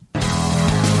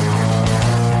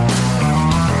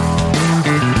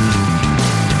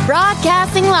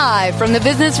Broadcasting live from the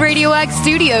Business RadioX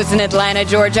studios in Atlanta,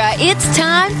 Georgia, it's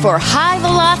time for High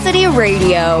Velocity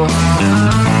Radio.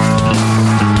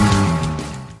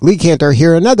 Lee Cantor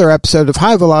here, another episode of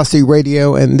High Velocity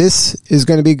Radio, and this is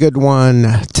going to be a good one.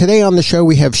 Today on the show,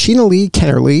 we have Sheena-Leigh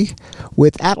Kennerly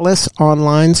with Atlas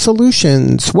Online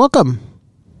Solutions. Welcome.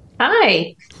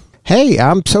 Hi. Hey,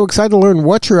 I'm so excited to learn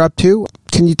what you're up to.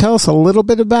 Can you tell us a little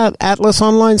bit about Atlas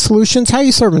Online Solutions? How are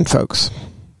you serving folks?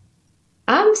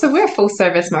 So we're a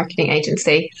full-service marketing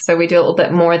agency. So we do a little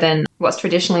bit more than what's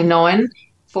traditionally known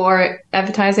for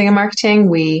advertising and marketing.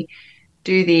 We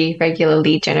do the regular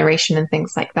lead generation and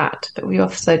things like that. But we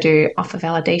also do offer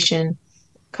validation,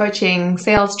 coaching,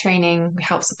 sales training. We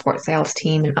help support sales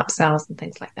team and upsells and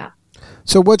things like that.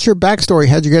 So what's your backstory?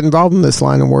 How'd you get involved in this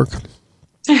line of work?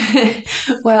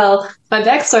 Well, my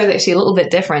backstory is actually a little bit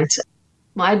different.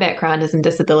 My background is in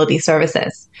disability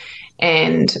services.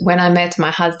 And when I met my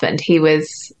husband, he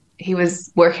was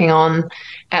working on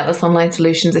Atlas Online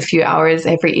Solutions a few hours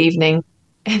every evening.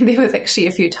 And there was actually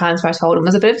a few times where I told him it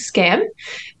was a bit of a scam,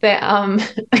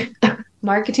 that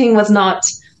marketing was not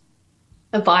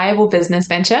a viable business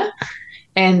venture.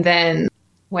 And then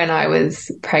when I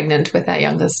was pregnant with our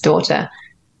youngest daughter,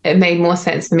 it made more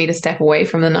sense for me to step away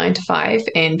from the 9-to-5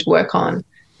 and work on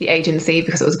the agency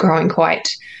because it was growing quite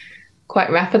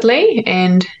rapidly.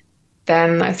 And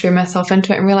then I threw myself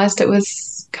into it and realized it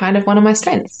was kind of one of my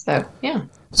strengths. So, yeah.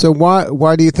 So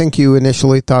why do you think you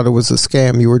initially thought it was a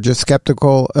scam? You were just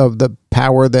skeptical of the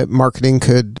power that marketing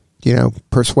could,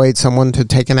 persuade someone to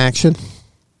take an action?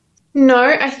 No,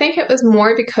 I think it was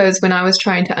more because when I was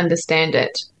trying to understand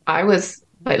it, I was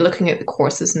looking at the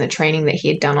courses and the training that he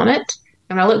had done on it.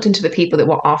 And when I looked into the people that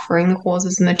were offering the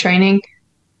courses and the training,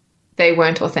 they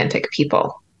weren't authentic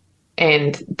people.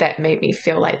 And that made me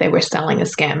feel like they were selling a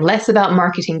scam. Less about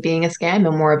marketing being a scam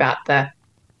and more about the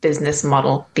business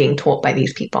model being taught by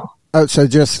these people. Oh, so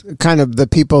just kind of the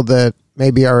people that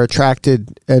maybe are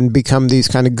attracted and become these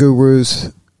kind of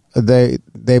gurus, they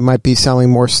might be selling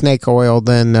more snake oil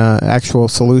than actual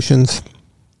solutions?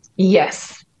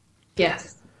 Yes.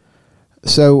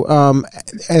 So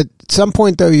at some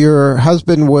point, though, your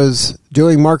husband was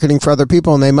doing marketing for other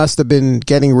people, and they must have been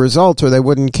getting results or they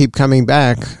wouldn't keep coming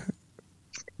back.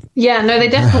 Yeah, no, they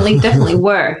definitely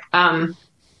were.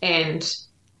 And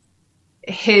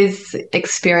his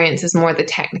experience is more the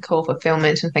technical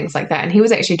fulfillment and things like that. And he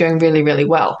was actually doing really, really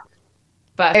well.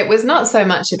 But it was not so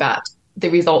much about the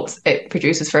results it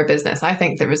produces for a business. I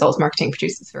think the results marketing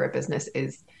produces for a business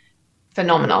is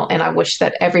phenomenal. And I wish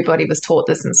that everybody was taught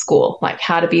this in school, like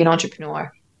how to be an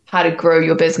entrepreneur, how to grow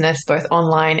your business, both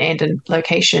online and in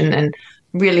location, and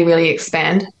really, really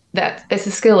expand. That it's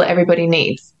a skill that everybody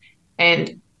needs.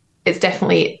 And it's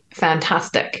definitely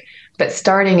fantastic. But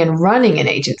starting and running an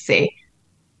agency,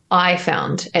 I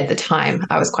found at the time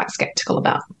I was quite skeptical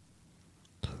about.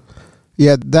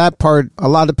 Yeah, that part, a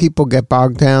lot of people get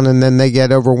bogged down and then they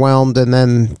get overwhelmed and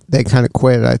then they kind of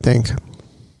quit, I think.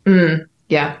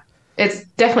 Yeah. It's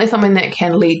definitely something that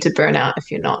can lead to burnout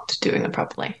if you're not doing it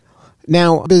properly.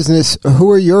 Now, business, who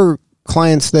are your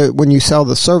clients that when you sell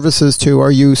the services to?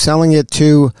 Are you selling it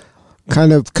to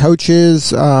kind of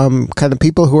coaches, kind of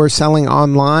people who are selling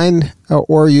online,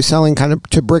 or are you selling kind of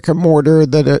to brick and mortar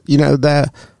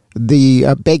that,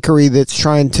 the bakery that's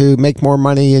trying to make more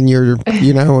money in your,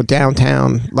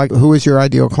 downtown? Like, who is your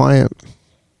ideal client?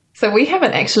 So we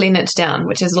haven't actually niched down,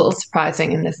 which is a little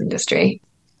surprising in this industry.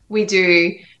 We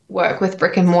do work with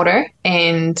brick and mortar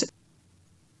and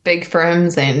big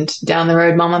firms and down the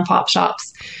road mom and pop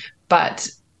shops. But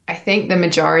I think the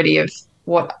majority of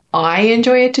what I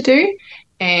enjoy to do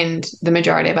and the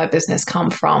majority of our business come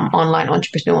from online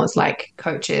entrepreneurs like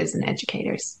coaches and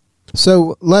educators.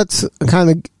 So let's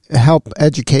kind of help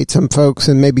educate some folks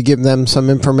and maybe give them some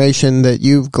information that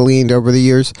you've gleaned over the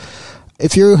years.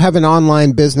 If you have an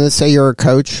online business, say you're a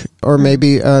coach or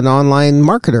maybe an online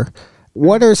marketer,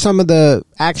 what are some of the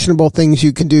actionable things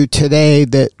you can do today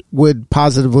that would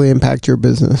positively impact your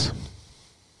business?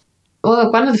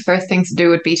 Well, one of the first things to do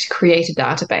would be to create a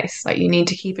database. Like, you need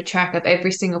to keep a track of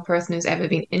every single person who's ever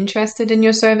been interested in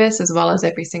your service, as well as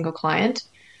every single client,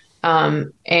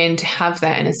 and have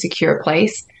that in a secure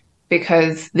place,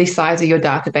 because the size of your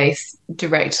database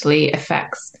directly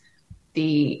affects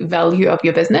the value of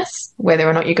your business, whether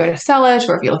or not you go to sell it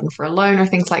or if you're looking for a loan or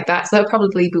things like that. So that would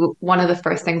probably be one of the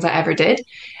first things I ever did.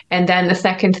 And then the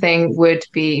second thing would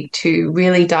be to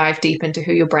really dive deep into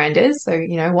who your brand is. So,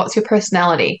 what's your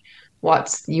personality?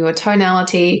 What's your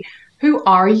tonality? Who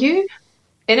are you?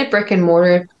 In a brick and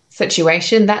mortar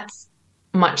situation, that's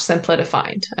much simpler to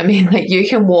find. I mean, like you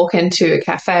can walk into a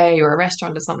cafe or a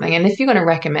restaurant or something, and if you're going to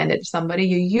recommend it to somebody,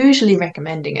 you're usually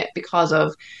recommending it because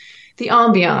of the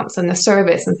ambiance and the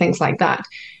service and things like that.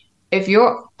 If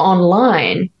you're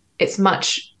online, it's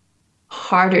much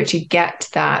harder to get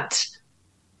that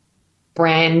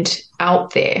brand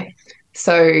out there.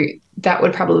 So that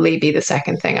would probably be the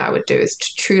second thing I would do, is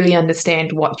to truly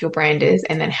understand what your brand is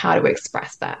and then how to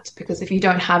express that. Because if you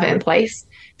don't have it in place,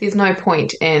 there's no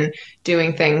point in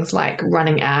doing things like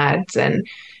running ads and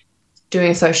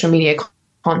doing social media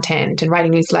content and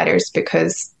writing newsletters,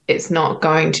 because it's not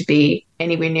going to be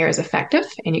anywhere near as effective,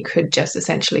 and you could just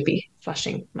essentially be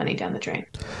flushing money down the drain.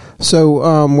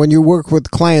 So when you work with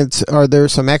clients, are there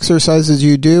some exercises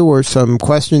you do or some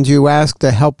questions you ask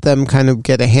to help them kind of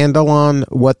get a handle on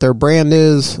what their brand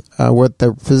is, what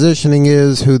their positioning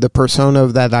is, who the persona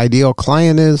of that ideal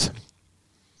client is?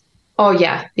 Oh,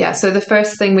 yeah. Yeah. So the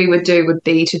first thing we would do would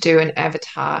be to do an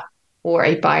avatar or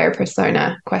a buyer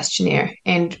persona questionnaire.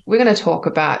 And we're going to talk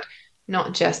about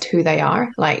not just who they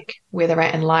are, like where they're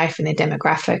at in life and their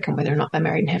demographic and whether or not they're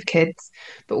married and have kids,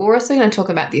 but we're also going to talk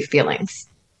about their feelings,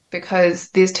 because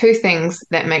there's two things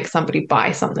that make somebody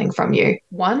buy something from you.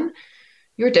 One,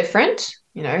 you're different.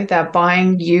 You know, they're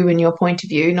buying you and your point of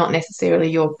view, not necessarily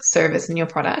your service and your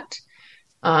product.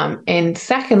 And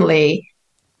secondly,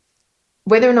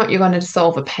 whether or not you're going to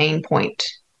solve a pain point.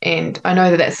 And I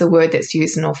know that that's a word that's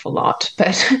used an awful lot,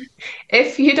 but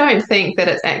if you don't think that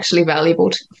it's actually valuable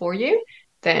for you,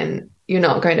 then you're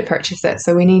not going to purchase it.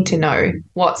 So we need to know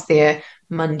what's their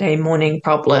Monday morning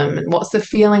problem and what's the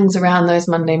feelings around those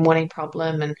Monday morning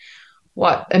problem and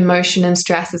what emotion and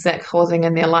stress is that causing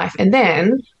in their life. And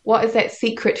then what is that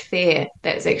secret fear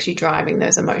that's actually driving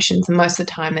those emotions? And most of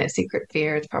the time that secret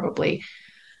fear is probably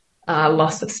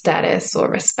loss of status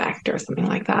or respect or something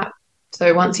like that.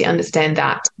 So once you understand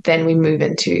that, then we move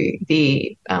into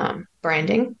the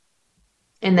branding.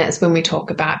 And that's when we talk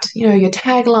about, you know, your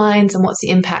taglines and what's the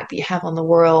impact that you have on the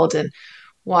world and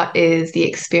what is the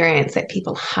experience that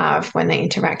people have when they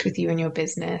interact with you in your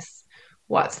business.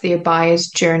 What's their buyer's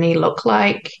journey look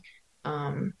like?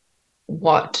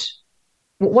 What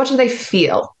do they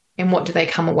feel and what do they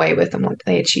come away with and what do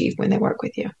they achieve when they work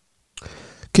with you?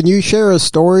 Can you share a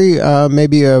story,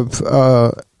 maybe of,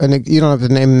 and you don't have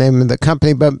to name the name of the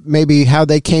company, but maybe how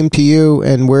they came to you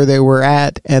and where they were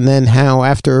at, and then how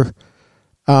after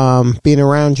being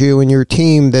around you and your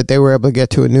team that they were able to get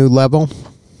to a new level?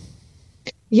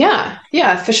 Yeah,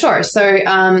 for sure. So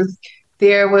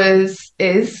there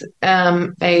is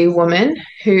a woman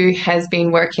who has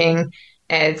been working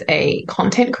as a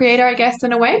content creator, I guess,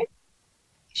 in a way.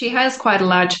 She has quite a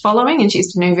large following and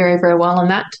she's doing very, very well on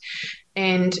that.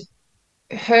 And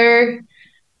her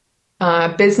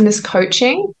business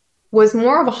coaching was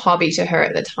more of a hobby to her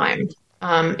at the time.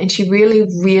 And she really,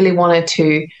 really wanted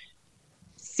to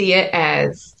see it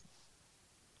as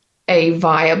a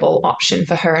viable option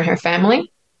for her and her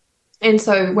family. And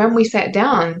so when we sat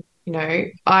down, you know,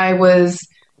 I was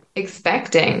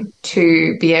expecting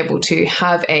to be able to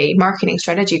have a marketing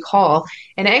strategy call,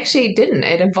 and it actually didn't.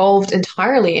 It evolved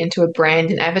entirely into a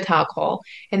brand and avatar call.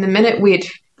 And the minute we'd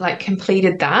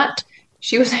completed that,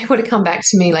 she was able to come back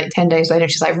to me 10 days later.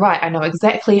 She's like, right, I know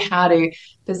exactly how to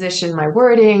position my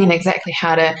wording and exactly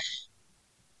how to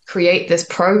create this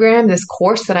program, this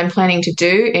course that I'm planning to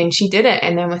do. And she did it.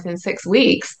 And then within 6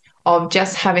 weeks of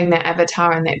just having that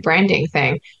avatar and that branding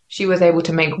thing, she was able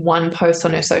to make one post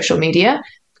on her social media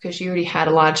because she already had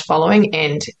a large following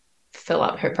and fill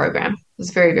up her program. It was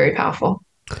very, very powerful.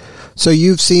 So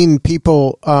you've seen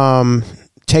people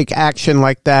take action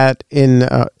like that in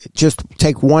just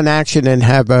take one action and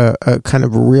have a kind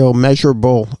of a real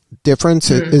measurable difference.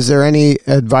 Mm-hmm. Is there any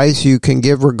advice you can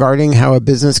give regarding how a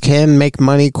business can make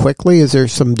money quickly? Is there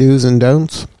some do's and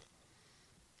don'ts?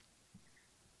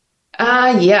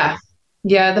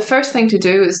 Yeah. The first thing to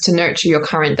do is to nurture your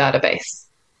current database.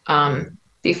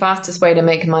 The fastest way to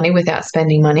make money without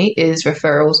spending money is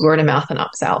referrals, word of mouth, and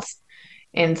upsells.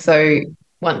 And so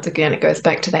once again, it goes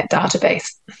back to that database.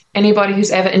 Anybody who's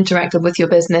ever interacted with your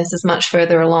business is much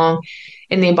further along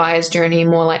in their buyer's journey,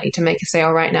 more likely to make a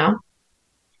sale right now.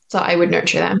 So I would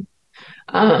nurture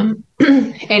them.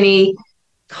 Any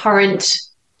current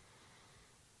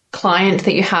client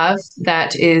that you have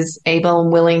that is able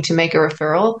and willing to make a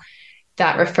referral,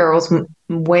 that referral's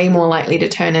way more likely to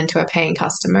turn into a paying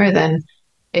customer than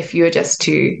if you're just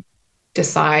to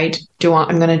decide,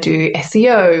 I'm going to do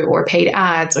SEO or paid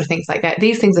ads or things like that.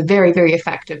 These things are very, very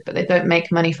effective, but they don't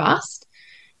make money fast.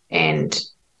 And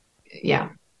yeah.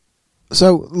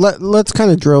 So let's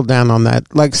kind of drill down on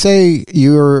that. Like, say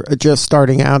you're just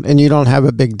starting out and you don't have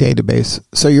a big database.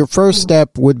 So your first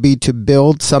step would be to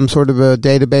build some sort of a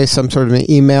database, some sort of an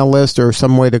email list, or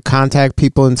some way to contact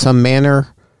people in some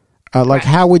manner. Like,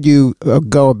 how would you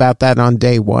go about that on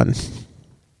day one?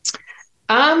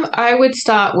 I would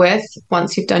start with,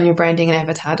 once you've done your branding and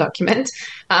avatar document,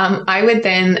 I would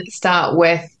then start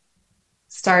with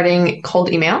starting cold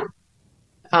email.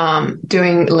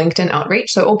 Doing LinkedIn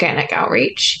outreach, so organic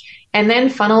outreach, and then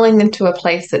funneling them to a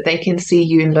place that they can see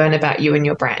you and learn about you and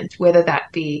your brand, whether that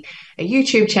be a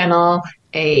YouTube channel,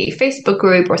 a Facebook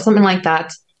group, or something like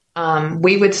that.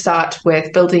 We would start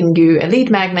with building you a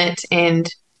lead magnet and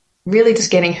really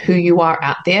just getting who you are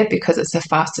out there, because it's the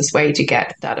fastest way to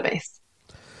get a database.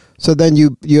 So then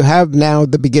you have now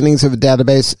the beginnings of a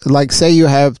database. Like, say you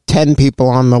have 10 people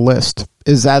on the list.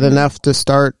 Is that enough to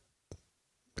start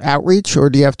outreach, or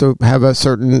do you have to have a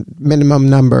certain minimum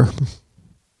number?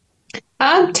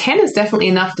 10 is definitely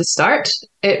enough to start.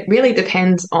 It really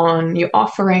depends on your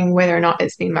offering, whether or not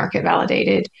it's been market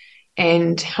validated,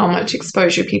 and how much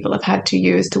exposure people have had to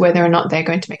you as to whether or not they're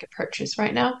going to make a purchase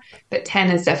right now. But 10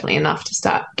 is definitely enough to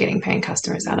start getting paying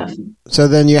customers out of. So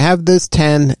then you have this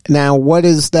 10. Now, what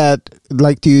is that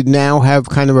like? Do you now have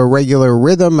kind of a regular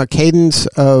rhythm, a cadence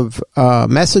of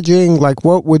messaging? Like,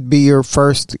 what would be your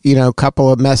first,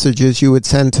 couple of messages you would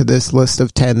send to this list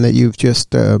of 10 that you've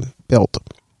just built?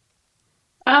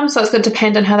 So it's going to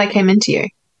depend on how they came into you.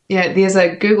 There's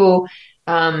a Google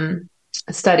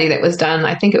study that was done,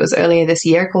 I think it was earlier this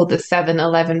year, called the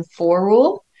 7-11-4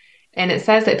 rule. And it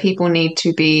says that people need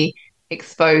to be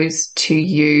exposed to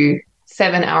you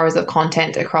 7 hours of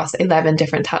content across 11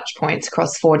 different touch points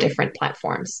across 4 different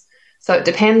platforms. So it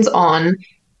depends on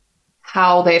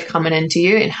how they've come into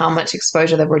you and how much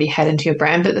exposure they've already had into your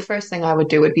brand. But the first thing I would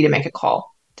do would be to make a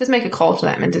call. Just make a call to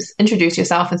them and just introduce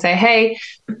yourself and say, hey,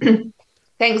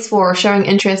 thanks for showing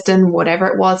interest in whatever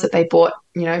it was that they bought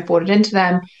it into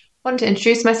them. Wanted to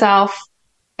introduce myself,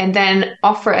 and then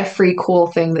offer a free cool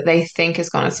thing that they think is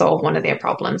going to solve one of their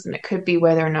problems. And it could be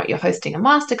whether or not you're hosting a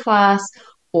masterclass,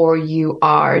 or you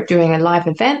are doing a live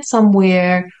event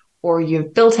somewhere, or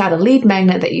you've built out a lead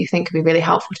magnet that you think could be really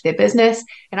helpful to their business.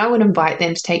 And I would invite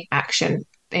them to take action.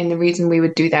 And the reason we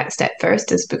would do that step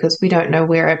first is because we don't know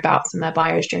whereabouts in their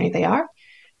buyer's journey they are.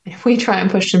 And if we try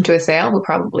and push them to a sale, we'll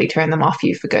probably turn them off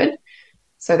you for good.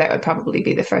 So that would probably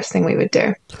be the first thing we would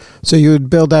do. So you would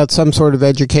build out some sort of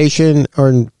education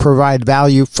or provide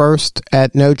value first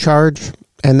at no charge,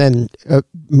 and then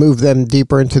move them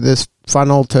deeper into this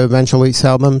funnel to eventually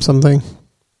sell them something?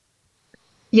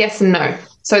 Yes and no.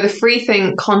 So the free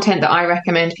content that I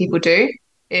recommend people do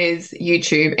is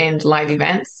YouTube and live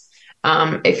events.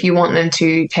 If you want them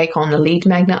to take on the lead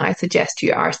magnet, I suggest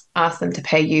you ask them to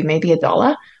pay you maybe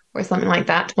 $1 or something like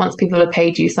that. Once people have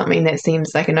paid you something that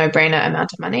seems like a no-brainer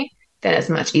amount of money, then it's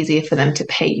much easier for them to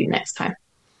pay you next time.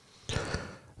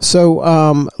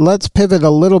 So let's pivot a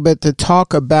little bit to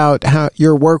talk about how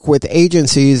your work with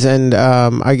agencies and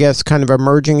I guess kind of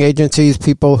emerging agencies,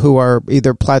 people who are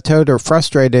either plateaued or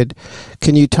frustrated.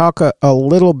 Can you talk a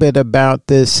little bit about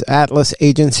this Atlas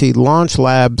Agency Launch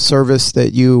Lab service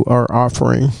that you are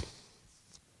offering?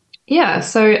 Yeah,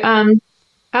 so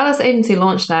Atlas Agency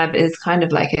Launch Lab is kind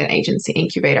of like an agency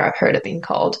incubator, I've heard it being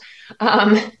called.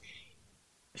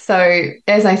 So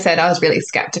as I said, I was really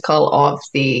skeptical of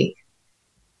the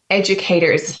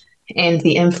educators and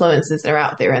the influencers that are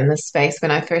out there in this space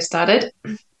when I first started.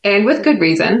 And with good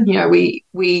reason.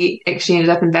 We actually ended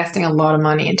up investing a lot of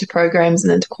money into programs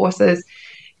and into courses.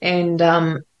 And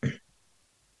a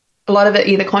lot of it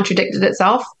either contradicted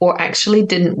itself or actually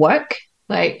didn't work.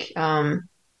 Like,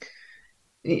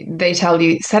 they tell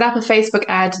you, set up a Facebook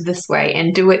ad this way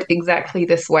and do it exactly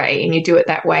this way. And you do it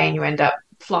that way and you end up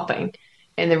flopping.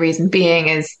 And the reason being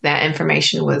is that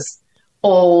information was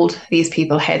old. These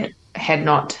people had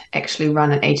not actually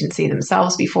run an agency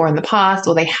themselves before in the past,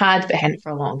 or they had but hadn't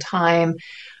for a long time,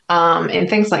 and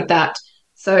things like that.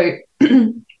 So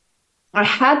I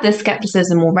had this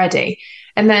skepticism already.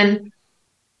 And then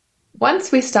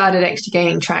once we started actually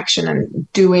gaining traction and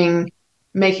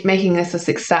making this a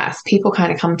success, people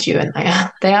kind of come to you and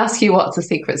they ask you what's the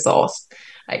secret sauce,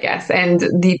 I guess. And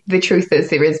the truth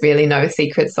is there is really no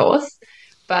secret sauce,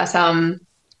 but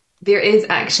there is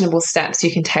actionable steps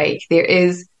you can take. There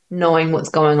is knowing what's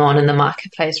going on in the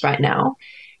marketplace right now.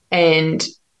 And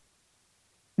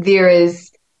there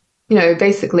is,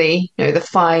 basically, the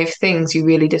 5 things you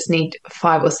really just need,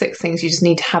 5 or 6 things you just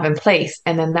need to have in place.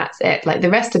 And then that's it. Like,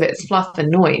 the rest of it's fluff and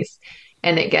noise.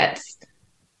 And it gets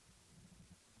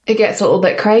a little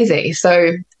bit crazy.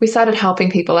 So we started helping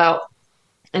people out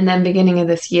And then beginning of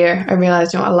this year, I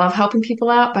realized, I love helping people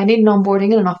out, but I need an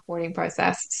onboarding and an offboarding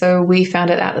process. So we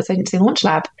founded Atlas Agency Launch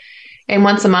Lab. And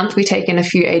once a month, we take in a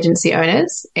few agency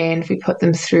owners and we put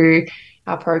them through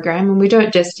our program. And we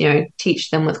don't just, teach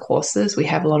them with courses. We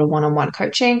have a lot of one-on-one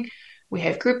coaching. We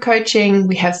have group coaching.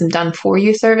 We have some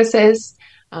done-for-you services.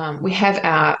 We have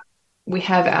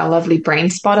our lovely brain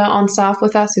spotter on staff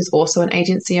with us, who's also an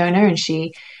agency owner, and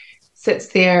she sits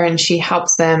there and she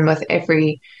helps them with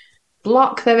every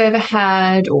block they've ever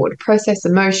had or to process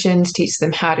emotions, teach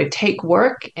them how to take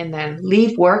work and then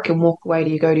leave work and walk away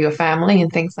to go to your family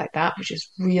and things like that, which is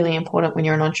really important when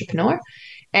you're an entrepreneur.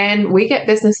 And we get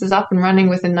businesses up and running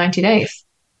within 90 days.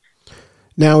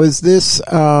 Now, is this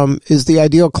is the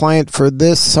ideal client for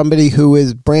this somebody who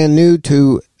is brand new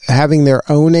to having their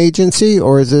own agency,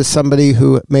 or is this somebody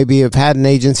who maybe have had an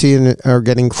agency and are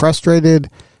getting frustrated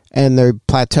and they're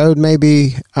plateaued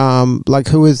maybe?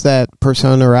 Who is that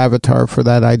persona or avatar for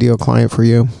that ideal client for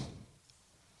you?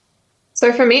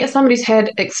 So for me, it's somebody who's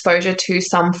had exposure to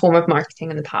some form of marketing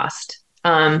in the past.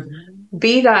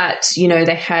 Be that,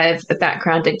 they have a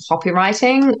background in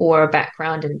copywriting or a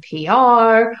background in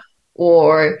PR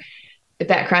or a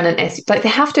background in SEO. They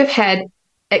have to have had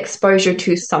exposure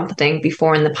to something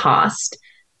before in the past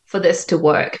for this to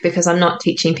work, because I'm not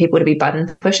teaching people to be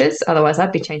button pushers. Otherwise,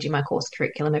 I'd be changing my course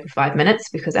curriculum every 5 minutes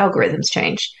because algorithms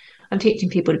change. I'm teaching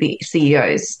people to be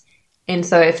CEOs. And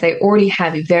so if they already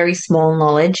have a very small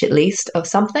knowledge, at least, of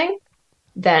something,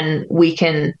 then we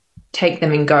can take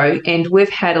them and go. And we've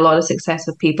had a lot of success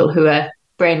with people who are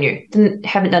brand new,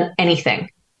 haven't done anything,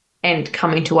 and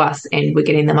coming to us, and we're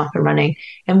getting them up and running.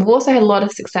 And we've also had a lot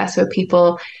of success with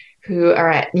people who are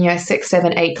at 6,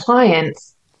 7, 8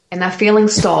 clients, and they're feeling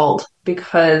stalled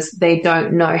because they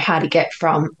don't know how to get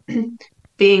from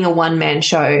being a one-man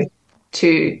show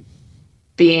to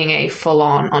being a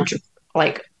full-on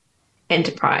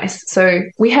enterprise. So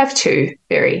we have 2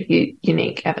 very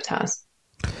unique avatars.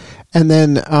 And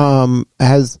then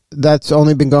has that's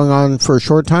only been going on for a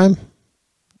short time?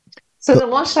 So the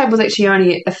Launch Lab was actually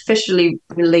only officially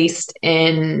released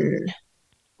in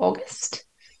August.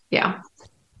 Yeah.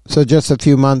 So just a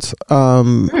few months.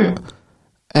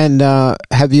 And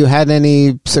have you had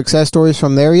any success stories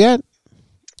from there yet?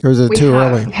 Or is it too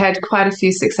early? We've had quite a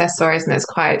few success stories, and it's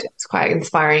quite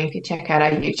inspiring. If you check out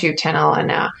our YouTube channel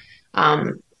and our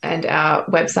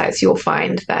websites, you'll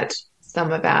find that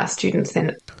some of our students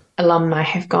and alumni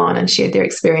have gone and shared their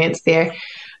experience there.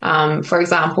 For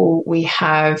example, we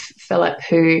have Philip,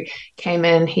 who came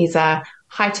in. He's a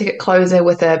high-ticket closer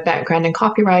with a background in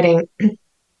copywriting.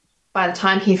 By the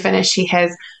time he finished, he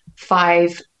has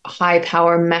 5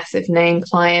 high-power, massive name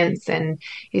clients, and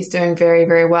he's doing very,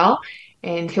 very well.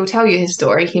 And he'll tell you his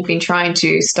story. He'd been trying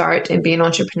to start and be an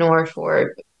entrepreneur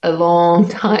for a long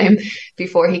time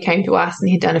before he came to us, and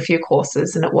he'd done a few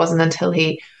courses, and it wasn't until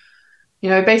he,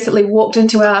 basically walked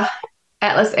into our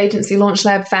Atlas Agency Launch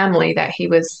Lab family that he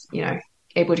was,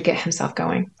 able to get himself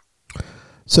going.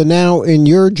 So now in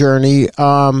your journey,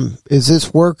 is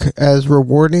this work as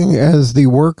rewarding as the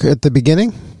work at the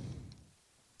beginning?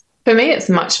 For me, it's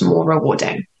much more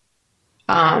rewarding.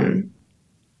 The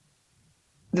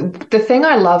thing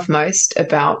I love most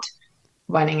about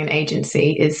running an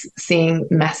agency is seeing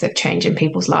massive change in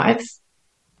people's lives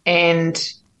and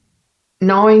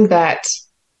knowing that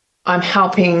I'm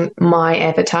helping my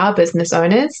avatar business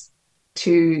owners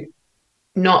to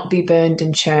not be burned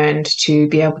and churned, to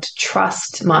be able to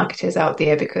trust marketers out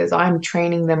there because I'm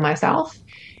training them myself.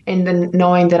 And then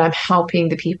knowing that I'm helping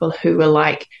the people who were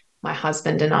like my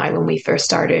husband and I when we first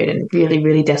started and really,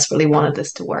 really desperately wanted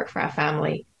this to work for our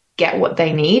family, get what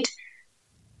they need.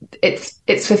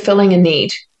 It's fulfilling a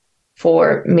need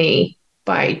for me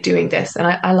by doing this. And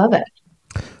I love it.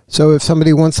 So if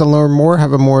somebody wants to learn more,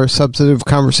 have a more substantive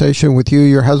conversation with you,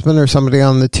 your husband, or somebody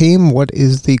on the team, what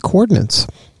is the coordinates?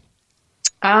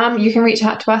 You can reach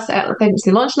out to us at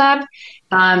Agency Launch Lab.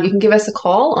 You can give us a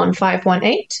call on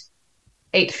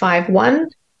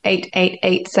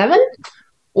 518-851-8887,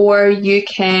 or you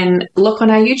can look on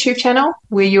our YouTube channel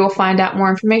where you'll find out more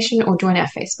information, or join our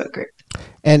Facebook group.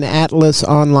 And Atlas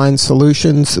Online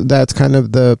Solutions, that's kind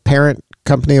of the parent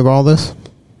company of all this?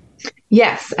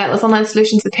 Yes, Atlas Online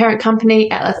Solutions, the parent company.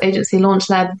 Atlas Agency Launch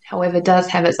Lab, however, does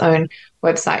have its own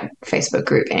website, Facebook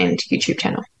group, and YouTube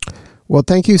channel. Well,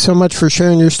 thank you so much for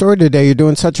sharing your story today. You're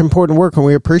doing such important work, and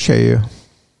we appreciate you.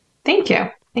 Thank you.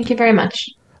 Thank you very much.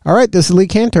 All right, this is Leigh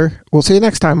Cantor. We'll see you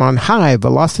next time on High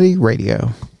Velocity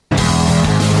Radio.